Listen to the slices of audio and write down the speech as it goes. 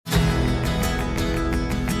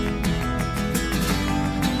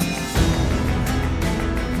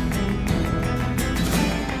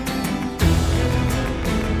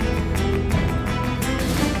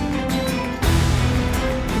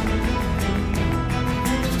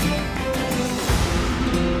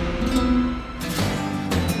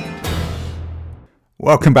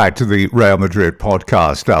Welcome back to the Real Madrid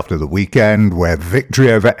podcast after the weekend where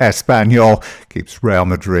victory over Espanyol keeps Real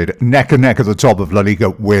Madrid neck and neck at the top of La Liga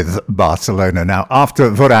with Barcelona. Now, after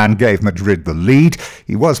Varane gave Madrid the lead,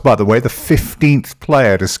 he was, by the way, the 15th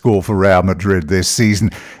player to score for Real Madrid this season.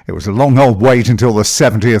 It was a long old wait until the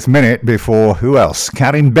 70th minute before, who else?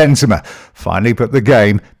 Karim Benzema finally put the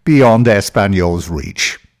game beyond Espanyol's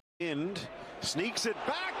reach. Sneaks it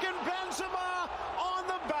back and Benzema on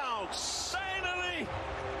the bounce. Finally,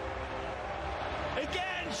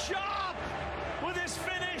 again sharp with his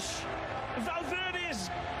finish. Valverde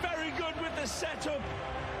is very good with the setup,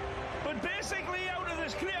 but basically out of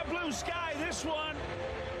this clear blue sky, this one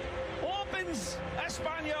opens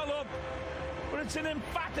Espanyol up, but it's an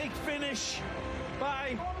emphatic finish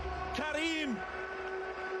by Karim.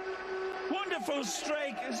 Wonderful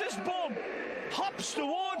strike as this ball hops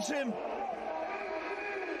towards him.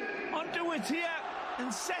 Onto it here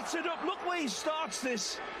and sets it up. Look where he starts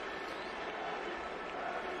this.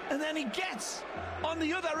 And then he gets on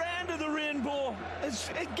the other end of the rainbow.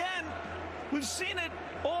 Again, we've seen it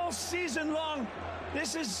all season long.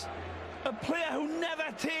 This is a player who never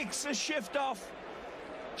takes a shift off.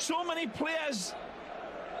 So many players,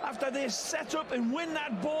 after they set up and win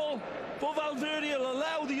that ball, for Valverde will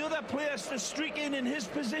allow the other players to streak in his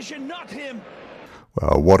position, not him.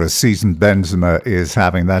 Well, what a season Benzema is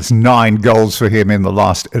having. That's 9 goals for him in the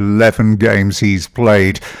last 11 games he's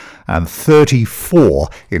played, and 34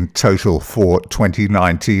 in total for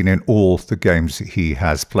 2019 in all the games he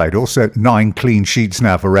has played. Also 9 clean sheets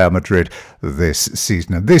now for Real Madrid this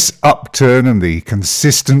season. And this upturn and the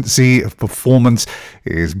consistency of performance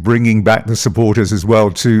is bringing back the supporters as well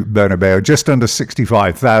to Bernabeu. Just under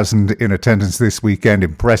 65,000 in attendance this weekend.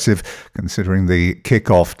 Impressive considering the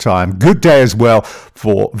kickoff time. Good day as well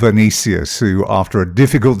for Vinicius, who after a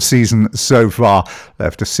difficult season so far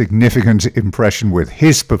left a significant impression with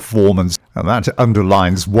his performance. And that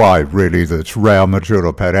underlines why, really, that Real Madrid,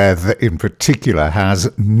 or Perez in particular, has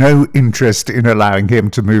no interest in allowing him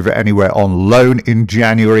to move anywhere on loan in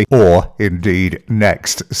January or indeed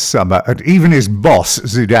next summer. And even his boss,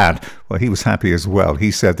 Zidane, well, he was happy as well.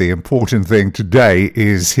 He said the important thing today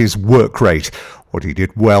is his work rate. What he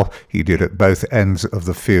did well, he did at both ends of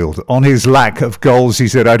the field. On his lack of goals, he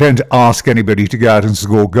said, I don't ask anybody to go out and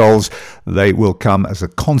score goals. They will come as a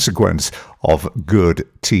consequence of good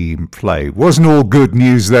team play. Wasn't all good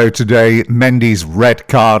news, though, today. Mendy's red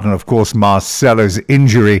card and, of course, Marcelo's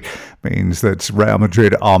injury means that Real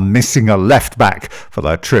Madrid are missing a left-back for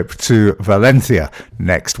their trip to Valencia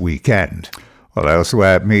next weekend. Well,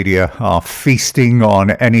 elsewhere, media are feasting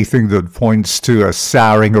on anything that points to a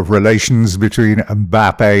souring of relations between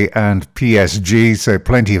Mbappe and PSG, so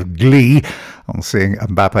plenty of glee on seeing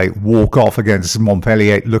Mbappe walk off against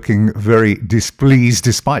Montpellier looking very displeased,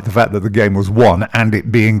 despite the fact that the game was won and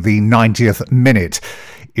it being the 90th minute.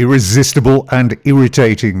 Irresistible and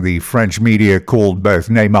irritating, the French media called both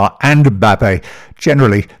Neymar and Mbappe.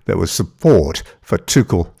 Generally, there was support for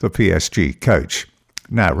Tuchel, the PSG coach.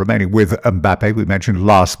 Now, remaining with Mbappe, we mentioned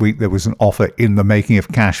last week there was an offer in the making of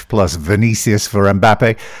cash plus Vinicius for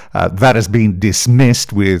Mbappe. That has been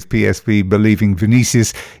dismissed, with PSV believing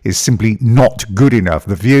Vinicius is simply not good enough.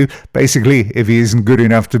 The view, basically, if he isn't good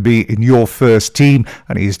enough to be in your first team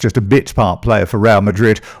and he's just a bit part player for Real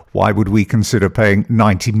Madrid, why would we consider paying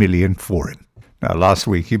 90 million for him? Now, last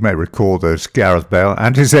week, you may recall that Gareth Bale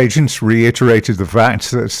and his agents reiterated the fact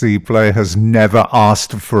that the player has never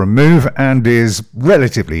asked for a move and is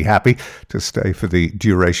relatively happy to stay for the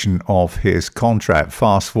duration of his contract.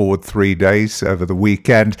 Fast forward 3 days over the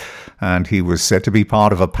weekend, and he was said to be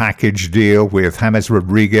part of a package deal with James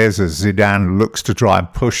Rodriguez as Zidane looks to try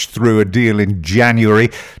and push through a deal in January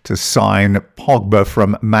to sign Pogba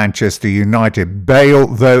from Manchester United. Bale,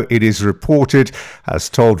 though it is reported, has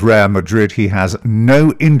told Real Madrid he has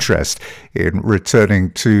no interest in returning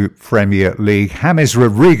to Premier League. James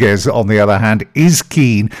Rodriguez, on the other hand, is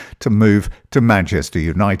keen to move to Manchester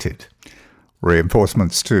United.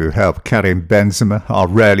 Reinforcements to help Karim Benzema are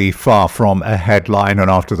rarely far from a headline, and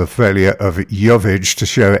after the failure of Jovic to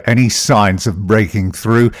show any signs of breaking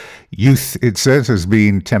through, youth, it says, has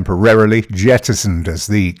been temporarily jettisoned as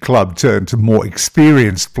the club turned to more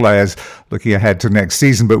experienced players looking ahead to next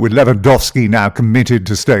season. But with Lewandowski now committed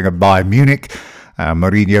to staying at Bayern Munich,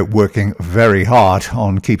 Mourinho working very hard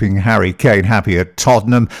on keeping Harry Kane happy at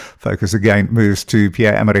Tottenham. Focus again moves to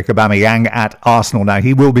Pierre-Emerick Aubamayang at Arsenal. Now,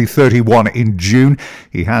 he will be 31 in June.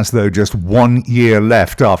 He has, though, just 1 year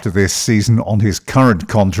left after this season on his current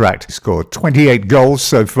contract. He scored 28 goals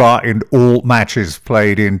so far in all matches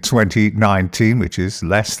played in 2019, which is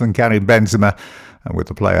less than Karim Benzema. And with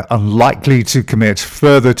the player unlikely to commit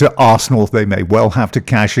further to Arsenal, they may well have to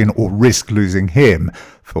cash in or risk losing him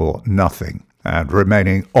for nothing. And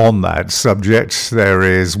remaining on that subject, there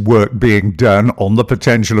is work being done on the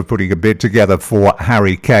potential of putting a bid together for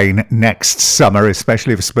Harry Kane next summer,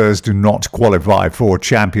 especially if Spurs do not qualify for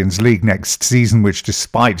Champions League next season, which,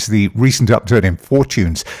 despite the recent upturn in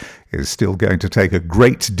fortunes, is still going to take a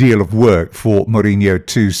great deal of work for Mourinho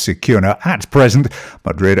to secure. Now, at present,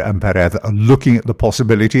 Madrid and Perez are looking at the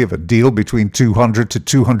possibility of a deal between 200 to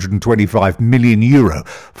 225 million euro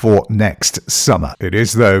for next summer. It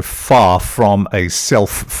is, though, far from a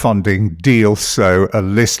self-funding deal, so a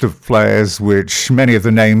list of players which many of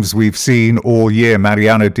the names we've seen all year: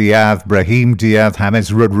 Mariano Diaz, Brahim Diaz,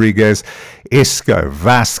 James Rodriguez, Isco,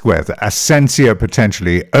 Vasquez, Asensio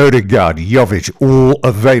potentially, Odegaard, Jovic, all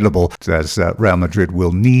available, as Real Madrid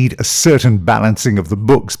will need a certain balancing of the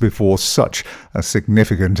books before such a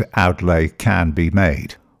significant outlay can be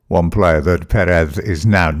made. One player that Perez is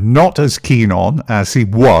now not as keen on as he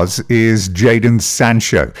was is Jadon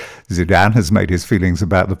Sancho. Zidane has made his feelings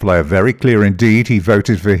about the player very clear indeed. He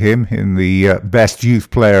voted for him in the Best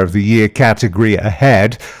Youth Player of the Year category,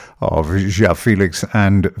 ahead of João Felix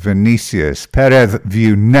and Vinicius. Perez's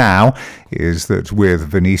view now is that with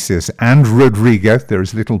Vinicius and Rodrigo, there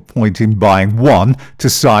is little point in buying one to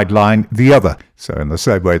sideline the other. So in the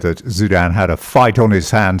same way that Zidane had a fight on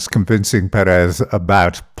his hands convincing Perez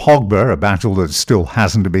about Pogba, a battle that still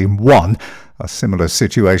hasn't been won, a similar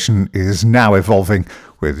situation is now evolving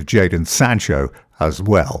with Jadon Sancho as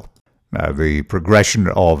well. Now, the progression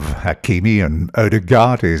of Hakimi and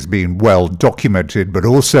Odegaard is being well documented, but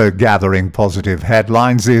also gathering positive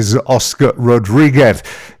headlines is Oscar Rodriguez,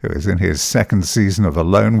 who is in his second season of a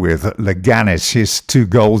loan with Leganes. His 2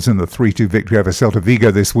 goals in the 3-2 victory over Celta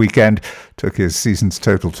Vigo this weekend took his season's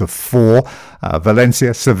total to 4.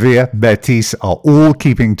 Valencia, Sevilla, Betis are all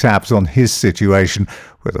keeping tabs on his situation,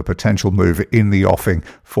 with a potential move in the offing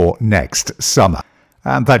for next summer.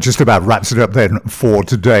 And that just about wraps it up then for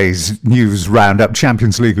today's news roundup.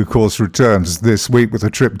 Champions League, of course, returns this week with a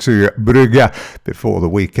trip to Brugge before the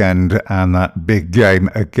weekend and that big game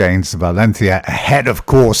against Valencia, ahead, of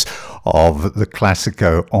course, of the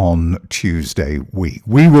Clásico on Tuesday week.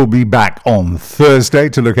 We will be back on Thursday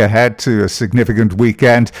to look ahead to a significant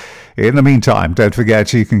weekend. In the meantime, don't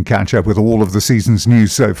forget you can catch up with all of the season's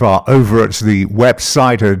news so far over at the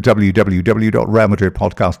website at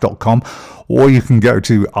www.realmadridpodcast.com, or you can go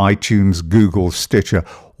to iTunes, Google, Stitcher,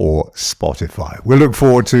 or Spotify. We look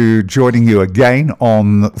forward to joining you again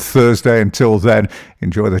on Thursday. Until then,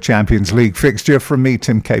 enjoy the Champions League fixture. From me,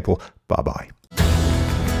 Tim Capel. Bye-bye.